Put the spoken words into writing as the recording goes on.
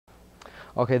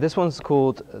Okay, this one's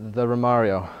called the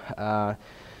Romario.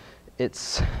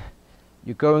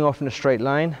 You're going off in a straight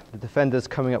line, the defender's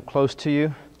coming up close to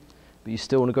you, but you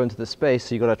still want to go into the space,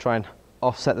 so you've got to try and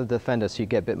offset the defender so you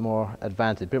get a bit more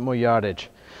advantage, a bit more yardage.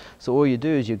 So all you do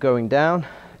is you're going down,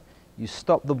 you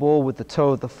stop the ball with the toe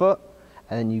of the foot,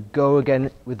 and then you go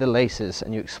again with the laces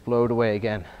and you explode away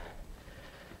again.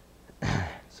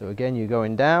 So again, you're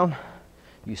going down,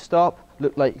 you stop,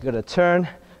 look like you're going to turn,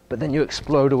 but then you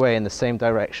explode away in the same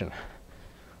direction.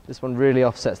 This one really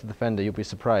offsets the defender, you'll be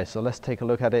surprised. So let's take a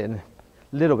look at it in a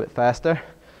little bit faster.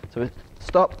 So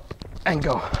stop and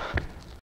go.